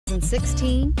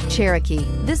2016 Cherokee.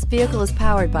 This vehicle is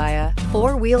powered by a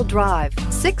 4-wheel drive,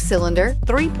 6-cylinder,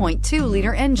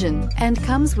 3.2-liter engine and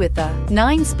comes with a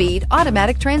 9-speed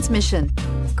automatic transmission.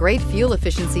 Great fuel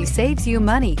efficiency saves you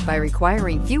money by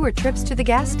requiring fewer trips to the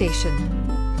gas station.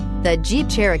 The Jeep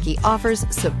Cherokee offers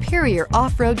superior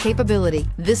off-road capability.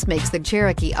 This makes the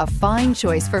Cherokee a fine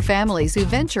choice for families who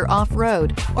venture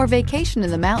off-road or vacation in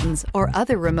the mountains or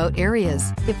other remote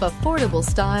areas. If affordable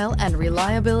style and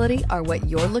reliability are what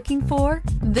you're looking for,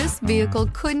 this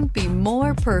vehicle couldn't be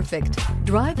more perfect.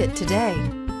 Drive it today.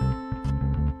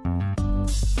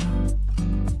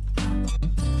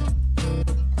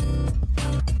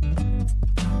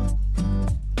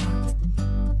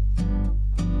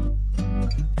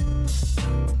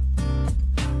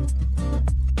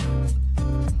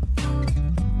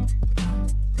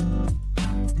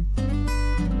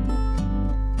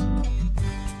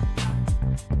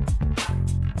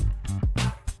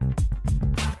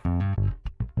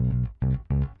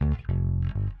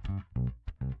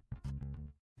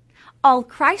 All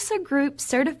Chrysler Group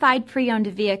certified pre-owned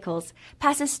vehicles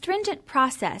pass a stringent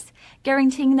process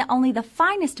guaranteeing that only the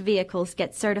finest vehicles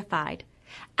get certified.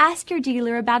 Ask your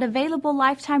dealer about available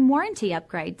lifetime warranty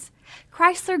upgrades.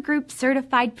 Chrysler Group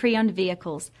certified pre-owned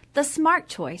vehicles, the smart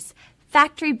choice,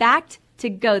 factory backed to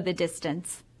go the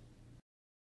distance.